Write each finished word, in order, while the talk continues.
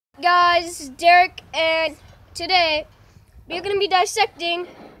guys, this is Derek, and today we're going to be dissecting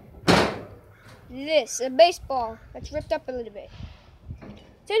a baseball that's ripped up a little bit.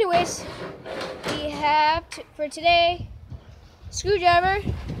 So anyways, we have for today screwdriver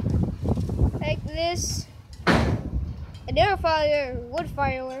like this, a nail filer, wood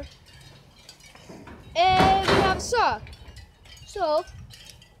filer, and we have a saw. So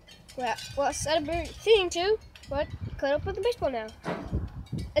well, it's not a big thing too, but cut up with the baseball now.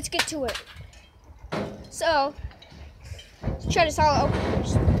 Let's get to it. So, let's try this all open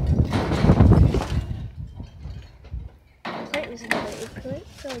first. Plate was in the way. Put it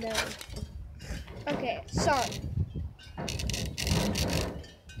fell down. Okay, saw.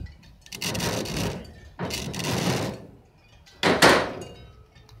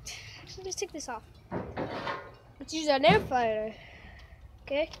 Actually, let's take this off. Let's use our nail filer.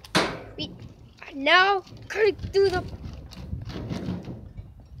 Okay. We are now cutting through the.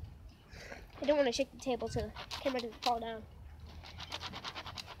 I don't want to shake the table so the camera doesn't fall down.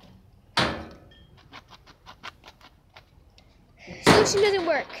 Solution doesn't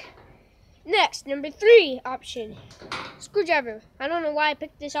work. Next, number 3 option. Screwdriver. I don't know why I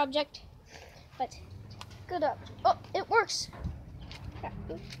picked this object, but good up. Oh, it works.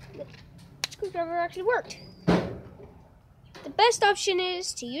 The screwdriver actually worked. The best option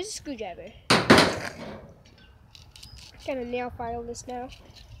is to use a screwdriver. I'm gonna nail file this now.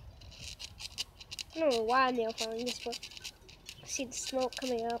 I don't know why I'm nail filing this, but I see the smoke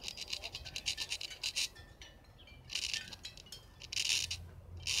coming out.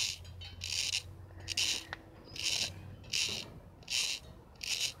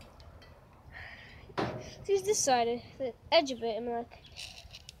 Use this side, the edge of it, and like,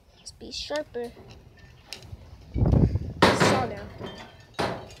 let's be sharper. Saw now.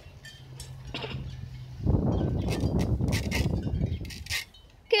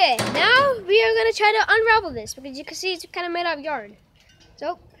 Okay, now we are going to try to unravel this because you can see it's kind of made out of yarn.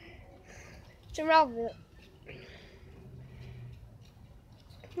 So, let's unravel it.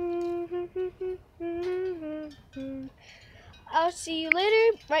 I'll see you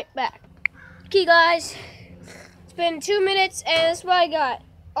later. Right back. Okay, guys. It's been 2 minutes and that's what I got.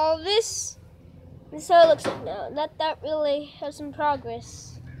 All this. This is how it looks like now. Not that really has some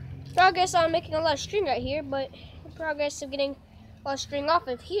progress. Progress on making a lot of string right here, but the progress of getting a lot of string off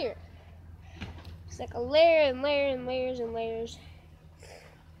of here. It's like a layer and layer and layers and layers.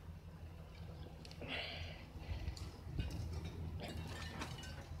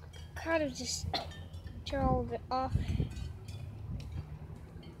 Kind of just tear all of it off.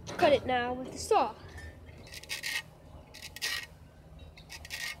 Cut it now with the saw.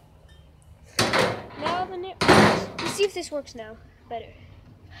 Now the nail. Let's see if this works now. Better.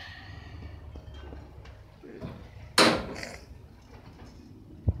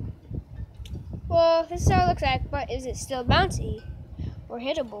 Well, this is how it looks like, but is it still bouncy or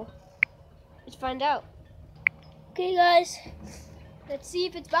hittable? Let's find out. Okay, guys, let's see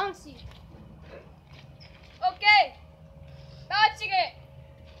if it's bouncy. Okay, bouncing it.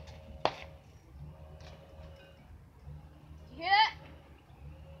 You hear that?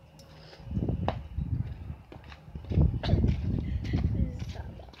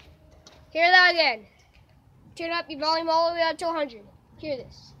 Hear that again. Turn up your volume all the way up to 100. Hear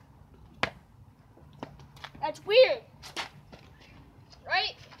this. That's weird,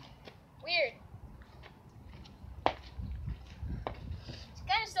 right? Weird. It's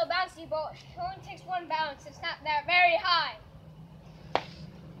kind of still bouncy, but it only takes one bounce. It's not that very high.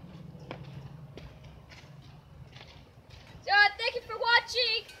 So thank you for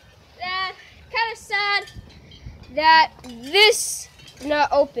watching. Kind of sad that this is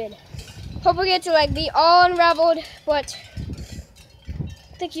not open. Hope we get to like be all unraveled, but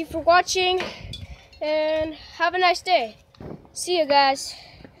thank you for watching. And have a nice day. See you guys.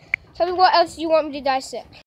 Tell me what else you want me to dissect.